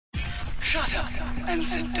Shut up and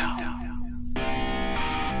sit down.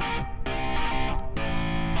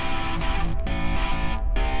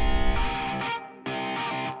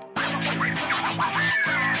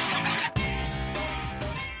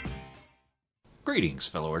 Greetings,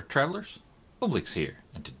 fellow Earth travelers. Oblix here,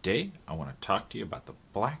 and today I want to talk to you about the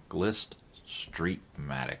Blacklist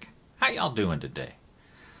Streetmatic. How y'all doing today?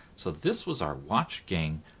 So this was our Watch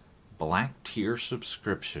Gang Black Tier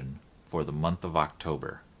subscription for the month of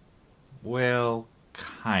October. Well,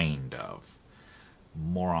 kind of.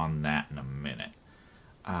 More on that in a minute.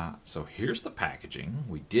 So here's the packaging.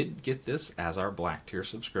 We did get this as our Black Tier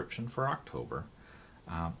subscription for October.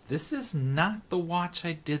 This is not the watch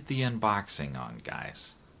I did the unboxing on,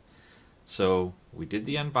 guys. So we did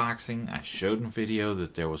the unboxing. I showed in video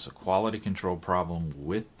that there was a quality control problem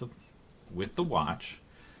with the watch.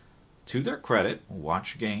 To their credit,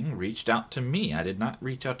 Watch Gang reached out to me. I did not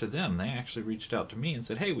reach out to them. They actually reached out to me and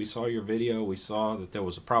said, hey, we saw your video. We saw that there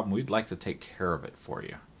was a problem. We'd like to take care of it for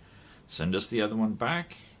you. Send us the other one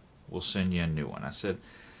back. We'll send you a new one. I said,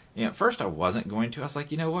 yeah, at first I wasn't going to. I was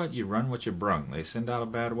like, you know what? You run what you brung. They send out a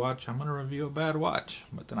bad watch. I'm going to review a bad watch.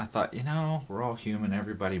 But then I thought, you know, we're all human.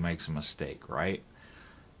 Everybody makes a mistake, right?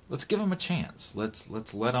 Let's give them a chance. Let's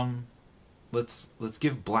let them. Let's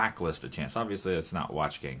give Blacklist a chance. Obviously, that's not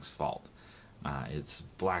Watch Gang's fault. It's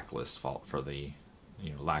Blacklist's fault for the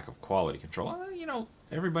lack of quality control.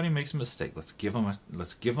 Everybody makes a mistake. Let's give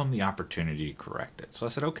them the opportunity to correct it. So I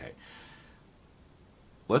said, okay,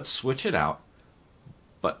 let's switch it out.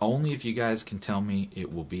 But only if you guys can tell me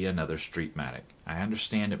it will be another Streetmatic. I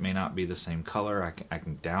understand it may not be the same color. I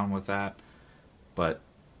can down with that. But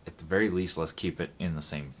at the very least, let's keep it in the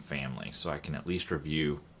same family so I can at least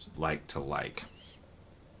review like to like.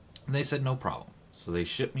 And they said no problem. So they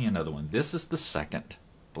shipped me another one. This is the second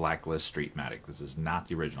Blacklist Streetmatic. This is not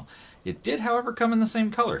the original. It did, however, come in the same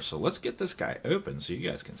color. So let's get this guy open so you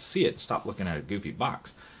guys can see it and stop looking at a goofy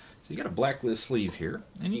box. So you got a Blacklist sleeve here,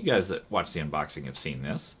 and you guys that watch the unboxing have seen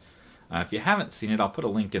this. If you haven't seen it, I'll put a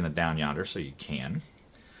link in the down yonder so you can.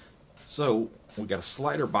 So we got a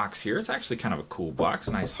slider box here. It's actually kind of a cool box,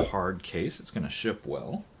 a nice hard case. It's going to ship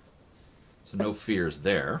well, so no fears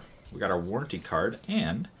there. We got our warranty card,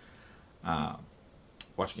 and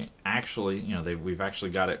Watch Gang actually, we've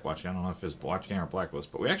actually got it. I don't know if it's Watch Gang or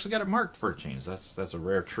Blacklist, but we actually got it marked for a change. That's a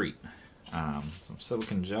rare treat. Some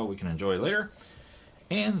silicone gel we can enjoy later.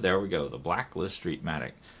 And there we go, the Blacklist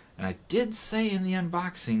Streetmatic. And I did say in the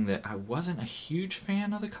unboxing that I wasn't a huge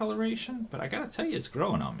fan of the coloration, but I gotta tell you, it's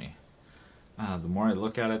growing on me. The more I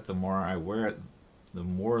look at it, the more I wear it, the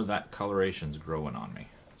more that coloration's growing on me.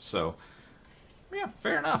 So, yeah,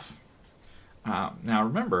 fair enough. Now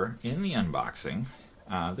remember, in the unboxing,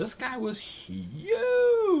 this guy was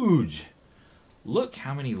huge. Look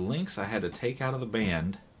how many links I had to take out of the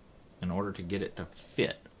band in order to get it to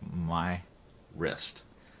fit my wrist.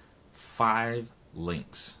 5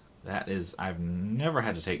 links. That is, I've never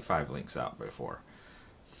had to take 5 links out before.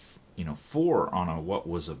 4 on what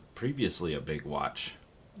was previously a big watch.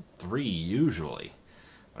 3 usually.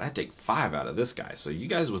 But I had to take 5 out of this guy. So you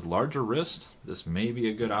guys with larger wrist, this may be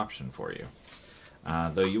a good option for you.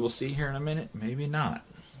 Though you will see here in a minute, maybe not.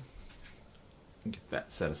 Get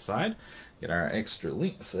that set aside. Get our extra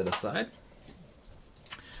link set aside.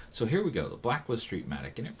 So here we go, the Blacklist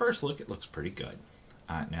Streetmatic, and at first look, it looks pretty good.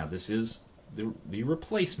 Now this is the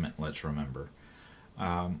replacement, let's remember.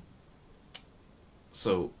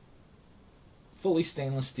 So fully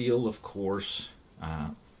stainless steel, of course.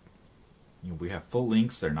 We have full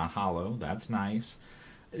links, they're not hollow, that's nice.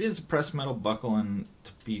 It is a pressed metal buckle, and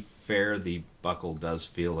to be fair, the buckle does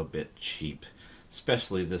feel a bit cheap.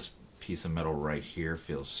 Especially this piece of metal right here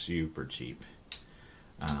feels super cheap.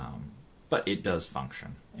 But it does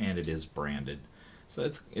function, and it is branded, so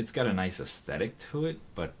it's got a nice aesthetic to it.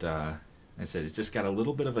 But like I said, it's just got a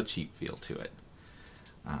little bit of a cheap feel to it.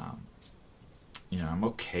 I'm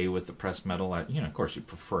okay with the pressed metal. Of course, you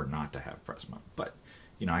prefer not to have pressed metal, but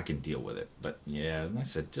I can deal with it. But yeah, like I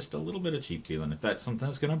said, just a little bit of cheap feeling. If that's something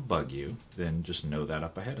that's going to bug you, then just know that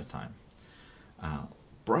up ahead of time.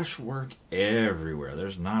 Brushwork everywhere.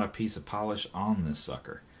 There's not a piece of polish on this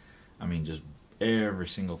sucker. I mean, just every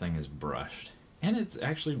single thing is brushed, and it's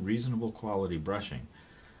actually reasonable quality brushing.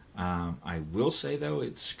 I will say though,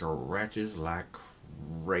 it scratches like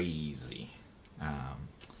crazy.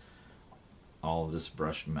 All of this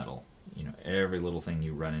brushed metal, every little thing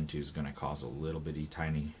you run into is going to cause a little bitty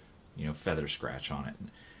tiny, feather scratch on it,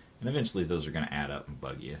 and eventually those are going to add up and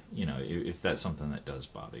bug you. If that's something that does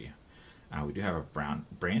bother you. We do have a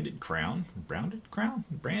branded crown. Branded crown?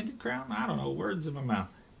 I don't know, words in my mouth.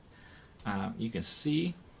 You can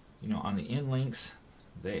see, on the end links,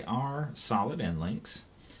 They are solid end links.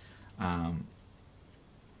 Um,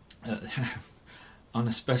 on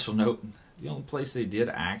a special note, the only place they did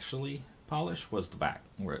actually polish was the back,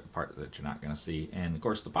 where the part that you're not going to see. And of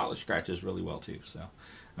course, the polish scratches really well too. So,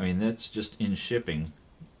 I mean, that's just in shipping.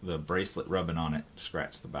 The bracelet rubbing on it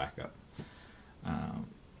scratched the back up.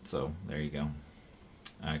 So there you go.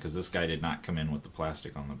 Because this guy did not come in with the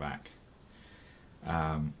plastic on the back.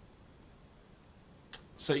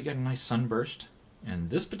 So you got a nice sunburst, and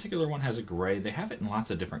this particular one has a gray. They have it in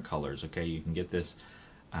lots of different colors. Okay, you can get this.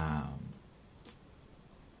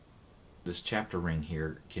 This chapter ring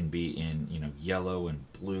here can be in, you know, yellow and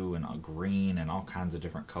blue and green and all kinds of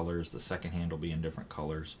different colors. The second hand will be in different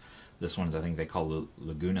colors. This one's, I think they call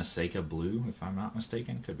Laguna Seca Blue, if I'm not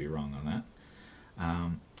mistaken. Could be wrong on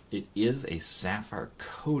that. It is a sapphire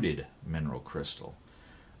coated mineral crystal.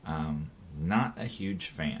 Not a huge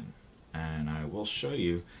fan. And I will show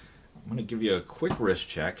you, I'm going to give you a quick wrist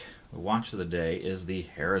check. The watch of the day is the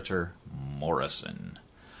Heritor Morrison.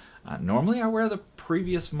 Normally I wear the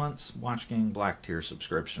previous month's Watch Gang Black Tier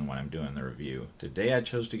subscription when I'm doing the review. Today I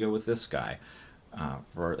chose to go with this guy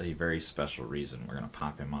for a very special reason. We're going to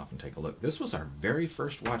pop him off and take a look. This was our very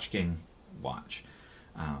first Watch Gang watch.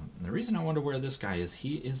 The reason I wanted to wear this guy is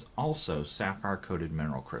he is also sapphire coated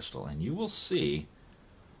mineral crystal, and you will see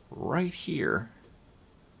right here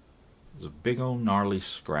there's a big old gnarly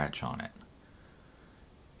scratch on it.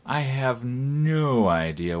 I have no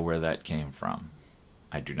idea where that came from.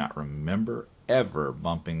 I do not remember ever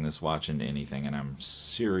bumping this watch into anything, and I'm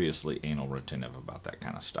seriously anal retentive about that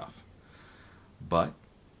kind of stuff. But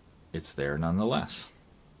it's there nonetheless.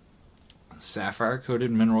 Sapphire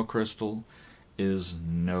coated mineral crystal is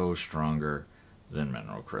no stronger than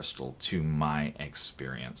mineral crystal to my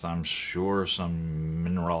experience. I'm sure some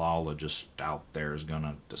mineralologist out there is going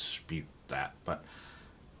to dispute that, but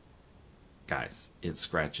guys, it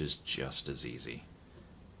scratches just as easy.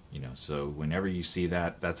 You know, so whenever you see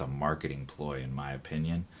that, that's a marketing ploy in my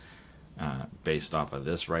opinion. Based off of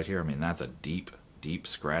this right here, I mean, that's a deep, deep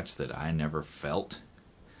scratch that I never felt.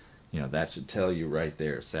 You know, that should tell you right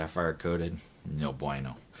there, sapphire coated, no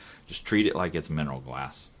bueno. Just treat it like it's mineral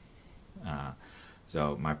glass.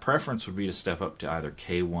 So my preference would be to step up to either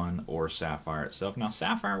K1 or sapphire itself. Now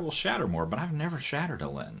sapphire will shatter more, but I've never shattered a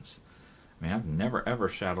lens. I mean, I've never ever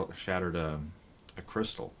shattered a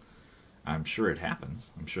crystal. I'm sure it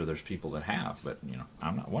happens. I'm sure there's people that have, but you know,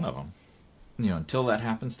 I'm not one of them. You know, until that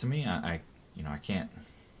happens to me, I can't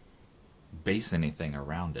base anything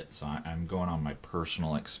around it. So I'm going on my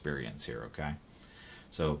personal experience here, okay?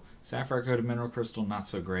 So sapphire coated mineral crystal, not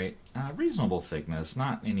so great. Reasonable thickness,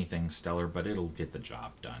 not anything stellar, but it'll get the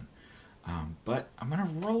job done. But I'm going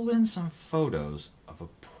to roll in some photos of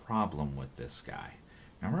a problem with this guy.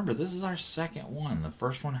 Now remember, this is our second one. The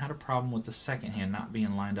first one had a problem with the second hand not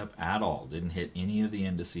being lined up at all. Didn't hit any of the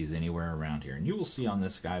indices anywhere around here. And you will see on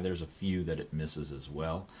this guy there's a few that it misses as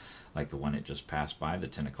well. Like the one it just passed by, the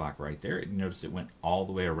 10 o'clock right there. You notice it went all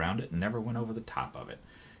the way around it and never went over the top of it.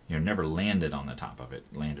 You know, never landed on the top of it.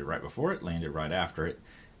 Landed right before it, landed right after it,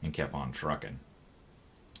 and kept on trucking.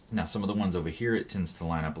 Now some of the ones over here it tends to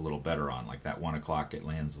line up a little better on. Like that 1 o'clock it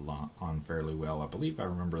lands on fairly well. I believe I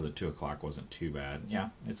remember the 2 o'clock wasn't too bad. Yeah,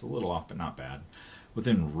 it's a little off but not bad.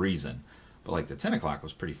 Within reason. But like the 10 o'clock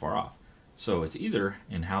was pretty far off. So it's either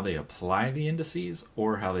in how they apply the indices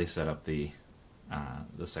or how they set up the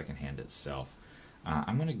second hand itself.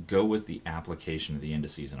 I'm going to go with the application of the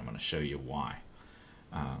indices, and I'm going to show you why.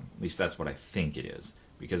 At least that's what I think it is,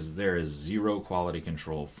 because there is zero quality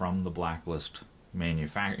control from the Blacklist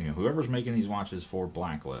manufacturer. You know, whoever's making these watches for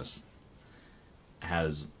Blacklist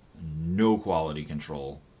has no quality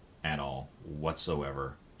control at all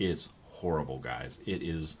whatsoever. It's horrible, guys. It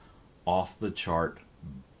is off the chart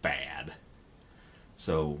bad.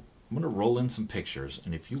 So I'm going to roll in some pictures,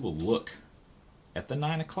 and if you will look at the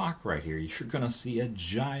 9 o'clock right here, you're going to see a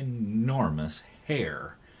ginormous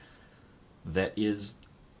hair that is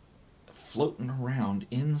floating around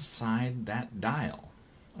inside that dial,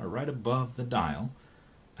 or right above the dial.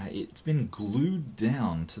 It's been glued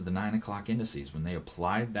down to the 9 o'clock indices. When they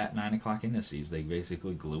applied that 9 o'clock indices, they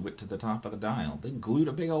basically glue it to the top of the dial. They glued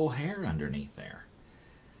a big old hair underneath there.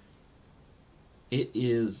 It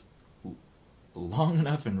is long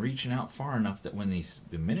enough and reaching out far enough that when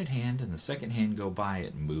the minute hand and the second hand go by,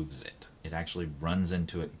 it moves it. It actually runs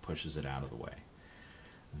into it and pushes it out of the way.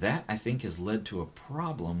 That, I think, has led to a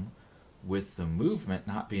problem with the movement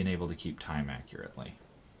not being able to keep time accurately.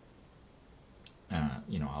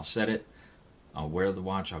 You know, I'll set it, I'll wear the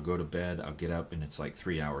watch, I'll go to bed, I'll get up, and it's like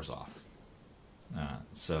 3 hours off.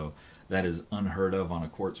 So that is unheard of on a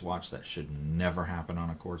quartz watch. That should never happen on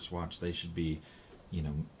a quartz watch. They should be you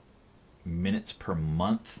know, minutes per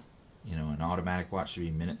month. You know, an automatic watch should be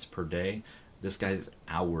minutes per day. This guy's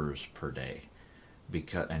hours per day.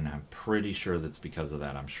 And I'm pretty sure that's because of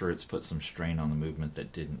that. I'm sure it's put some strain on the movement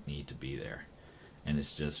that didn't need to be there. And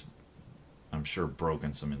it's just, I'm sure,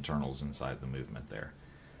 broken some internals inside the movement there.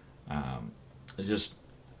 It's just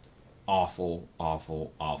awful,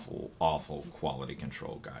 awful, awful, awful quality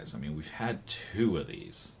control, guys. I mean, we've had 2 of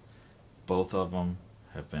these. Both of them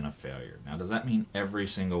have been a failure. Now, does that mean every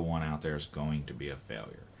single one out there is going to be a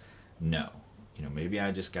failure? No. You know, maybe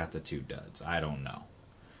I just got the 2 duds. I don't know.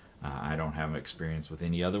 I don't have experience with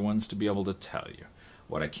any other ones to be able to tell you.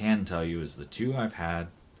 What I can tell you is the 2 I've had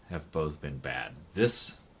have both been bad.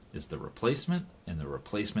 This is the replacement, and the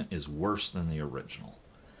replacement is worse than the original.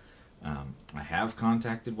 I have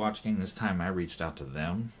contacted Watch Gang. This time I reached out to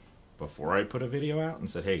them before I put a video out and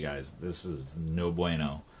said, hey guys, this is no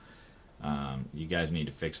bueno. You guys need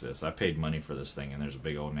to fix this. I paid money for this thing, and there's a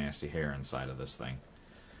big old nasty hair inside of this thing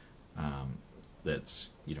that's,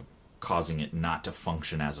 you know, causing it not to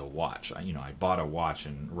function as a watch. I bought a watch,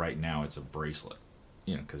 and right now it's a bracelet,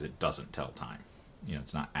 you know, because it doesn't tell time. You know,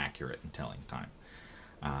 it's not accurate in telling time.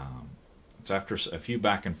 So after a few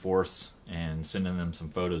back and forths and sending them some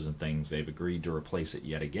photos and things, they've agreed to replace it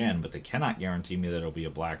yet again, but they cannot guarantee me that it'll be a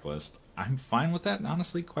Blacklist. I'm fine with that, and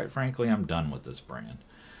honestly, quite frankly, I'm done with this brand.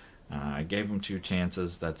 I gave them 2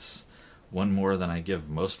 chances. That's one more than I give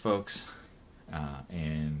most folks,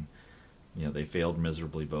 and you know, they failed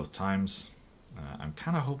miserably both times. I'm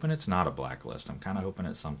kind of hoping it's not a Blacklist. I'm kind of hoping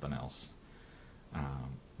it's something else.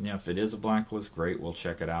 Yeah, if it is a Blacklist, great. We'll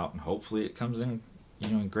check it out, and hopefully it comes in, you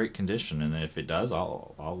know, in great condition. And if it does,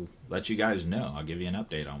 I'll let you guys know. I'll give you an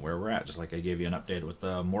update on where we're at, just like I gave you an update with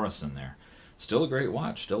Morrison there. Still a great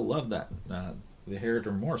watch. Still love that the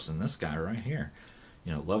Heritage Morrison. This guy right here.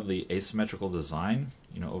 You know, love the asymmetrical design.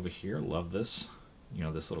 You know, over here, love this. You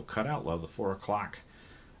know, this little cutout. Love the 4 o'clock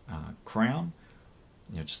crown.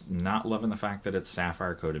 You know, just not loving the fact that it's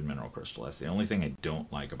sapphire coated mineral crystal. That's the only thing I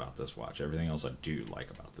don't like about this watch. Everything else I do like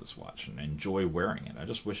about this watch and enjoy wearing it. I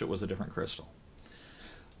just wish it was a different crystal.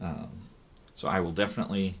 So I will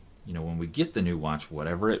definitely, you know, when we get the new watch,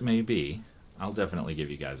 whatever it may be, I'll definitely give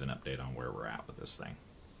you guys an update on where we're at with this thing.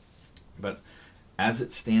 But as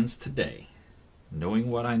it stands today,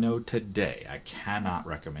 knowing what I know today, I cannot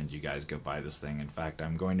recommend you guys go buy this thing. In fact,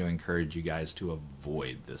 I'm going to encourage you guys to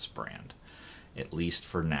avoid this brand, at least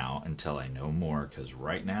for now, until I know more, because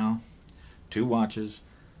right now, 2 watches,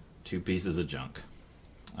 2 pieces of junk.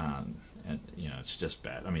 And, you know, it's just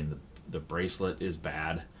bad. I mean, the bracelet is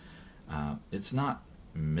bad. It's not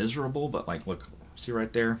miserable, but like, look, see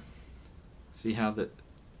right there? See how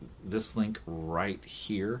this link right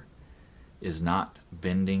here is not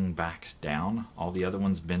bending back down? All the other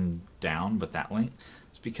ones bend down, but that link,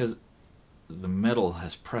 it's because the metal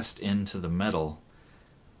has pressed into the metal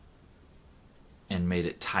and made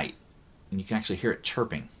it tight. And you can actually hear it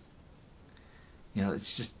chirping. You know,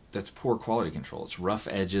 it's just, that's poor quality control. It's rough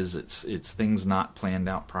edges, it's things not planned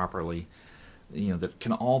out properly, you know, that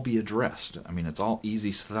can all be addressed. I mean, it's all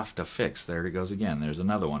easy stuff to fix. There it goes again. There's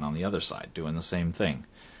another one on the other side doing the same thing.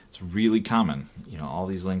 It's really common. You know, all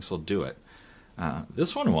these links will do it.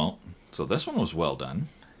 This one won't. So this one was well done.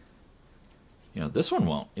 You know, this one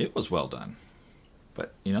won't. It was well done.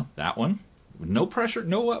 But, you know, that one, no pressure,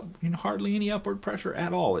 hardly any upward pressure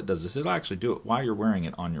at all. It does this. It'll actually do it while you're wearing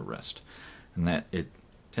it on your wrist. And that it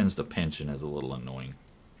tends to pinch and is a little annoying.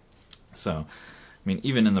 So, I mean,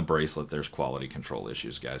 even in the bracelet, there's quality control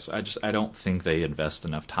issues, guys. I don't think they invest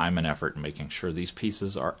enough time and effort in making sure these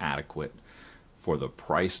pieces are adequate for the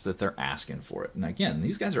price that they're asking for it. And again,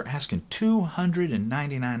 these guys are asking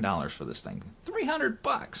 $299 for this thing.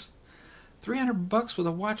 $300. $300 with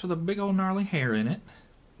a watch with a big old gnarly hair in it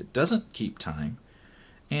that doesn't keep time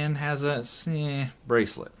and has a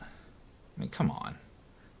bracelet. I mean, come on.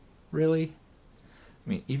 Really? I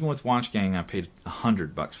mean, even with Watch Gang, I paid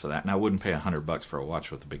 $100 for that, and I wouldn't pay $100 for a watch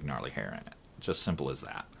with a big gnarly hair in it. Just simple as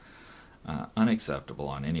that. Unacceptable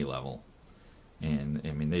on any level. And,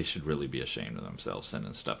 I mean, they should really be ashamed of themselves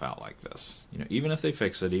sending stuff out like this. You know, even if they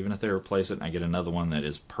fix it, even if they replace it and I get another one that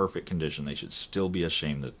is perfect condition, they should still be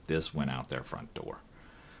ashamed that this went out their front door.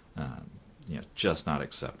 You know, just not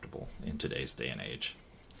acceptable in today's day and age.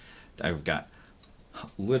 I've got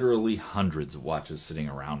literally hundreds of watches sitting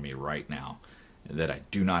around me right now that I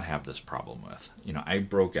do not have this problem with. You know, I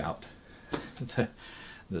broke out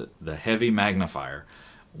the heavy magnifier,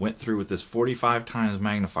 went through with this 45 times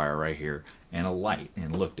magnifier right here and a light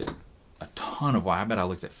and looked at a ton of, I bet I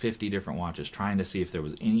looked at 50 different watches trying to see if there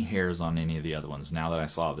was any hairs on any of the other ones. Now that I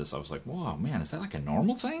saw this, I was like, whoa, man, is that like a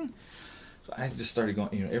normal thing? So I just started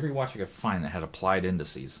going, every watch I could find that had applied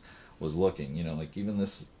indices was looking, like even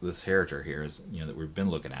this Heritage here is, that we've been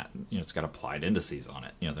looking at, it's got applied indices on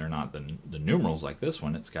it. They're not the numerals like this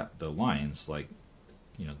one. It's got the lines like,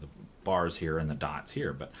 the bars here and the dots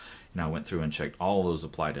here. But, I went through and checked all those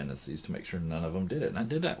applied indices to make sure none of them did it. And I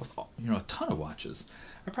did that with, a ton of watches.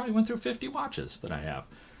 I probably went through 50 watches that I have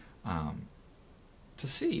to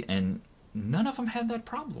see, and none of them had that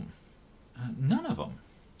problem. None of them.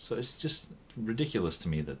 So it's just ridiculous to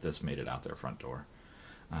me that this made it out their front door.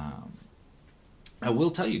 I will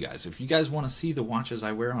tell you guys, if you guys want to see the watches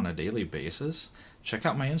I wear on a daily basis, check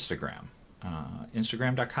out my Instagram.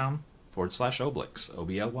 Instagram.com/Oblix,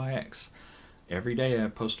 Oblix. Every day I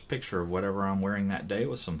post a picture of whatever I'm wearing that day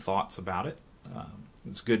with some thoughts about it.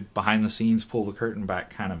 It's good behind the scenes, pull the curtain back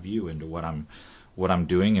kind of view into what I'm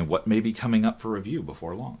doing and what may be coming up for review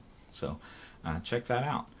before long. So check that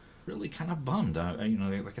out. Really kind of bummed.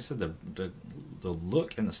 Like I said, the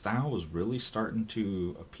look and the style was really starting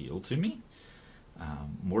to appeal to me,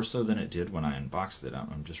 more so than it did when I unboxed it.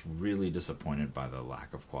 I'm just really disappointed by the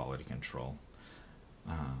lack of quality control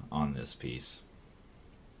on this piece.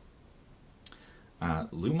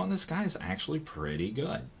 Lume on this guy is actually pretty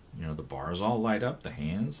good. The bars all light up, the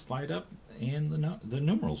hands light up, and the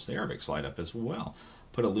numerals, the Arabics light up as well.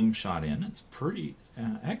 Put a lume shot in. It's pretty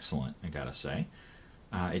excellent, I gotta say.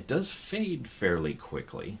 It does fade fairly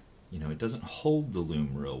quickly. It doesn't hold the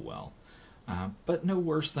lume real well. But no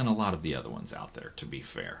worse than a lot of the other ones out there, to be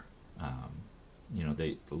fair. A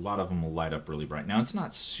lot of them will light up really bright. Now, it's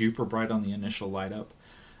not super bright on the initial light up,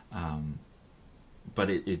 but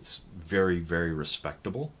it's very, very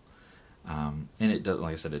respectable. And it does,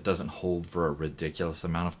 like I said, it doesn't hold for a ridiculous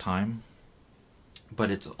amount of time,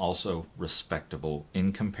 but it's also respectable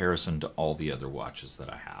in comparison to all the other watches that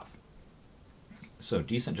I have. So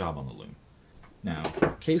decent job on the lume. Now,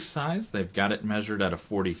 case size, they've got it measured at a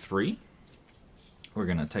 43. We're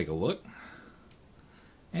going to take a look.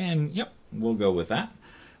 And yep, we'll go with that.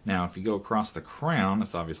 Now, if you go across the crown,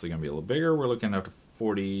 it's obviously going to be a little bigger. We're looking at a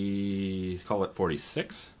 40, call it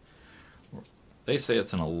 46. They say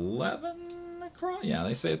it's an 11 across. Yeah,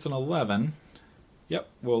 they say it's an 11. Yep,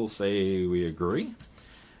 we'll say we agree.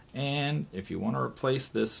 And if you want to replace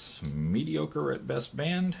this mediocre at best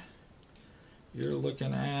band, you're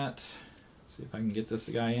looking at, let's see if I can get this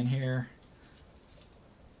guy in here.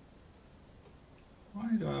 Why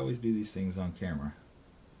do I always do these things on camera?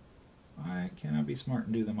 Why can't I be smart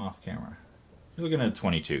and do them off camera? You're looking at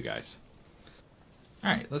 22, guys.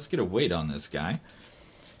 Alright, let's get a weight on this guy.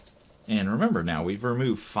 And remember now, we've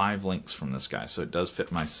removed 5 links from this guy, so it does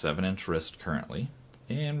fit my 7-inch wrist currently.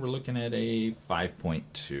 And we're looking at a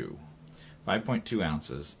 5.2. 5.2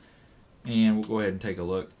 ounces. And we'll go ahead and take a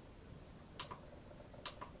look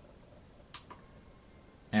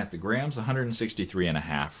at the grams.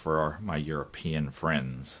 163.5 for my European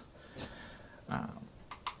friends.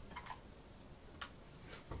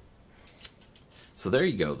 So there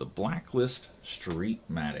you go, the Blacklist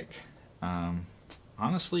Streetmatic.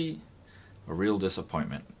 Honestly, a real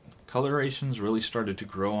disappointment. Colorations really started to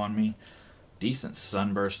grow on me. Decent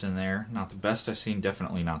sunburst in there. Not the best I've seen,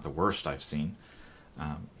 definitely not the worst I've seen.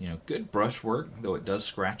 Good brush work, though it does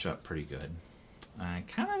scratch up pretty good.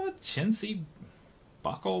 Kind of a chintzy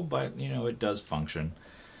buckle, but it does function.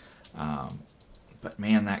 But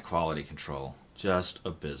man, that quality control, just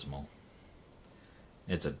abysmal.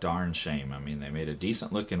 It's a darn shame. I mean, they made a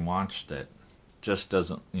decent looking watch that just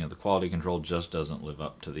doesn't, the quality control just doesn't live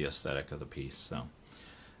up to the aesthetic of the piece. So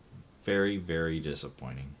very, very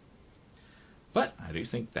disappointing. But I do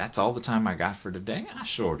think that's all the time I got for today. I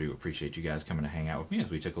sure do appreciate you guys coming to hang out with me as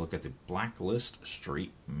we took a look at the Blacklist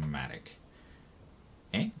Streetmatic.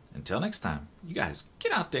 And until next time, you guys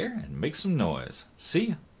get out there and make some noise. See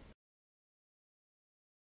ya.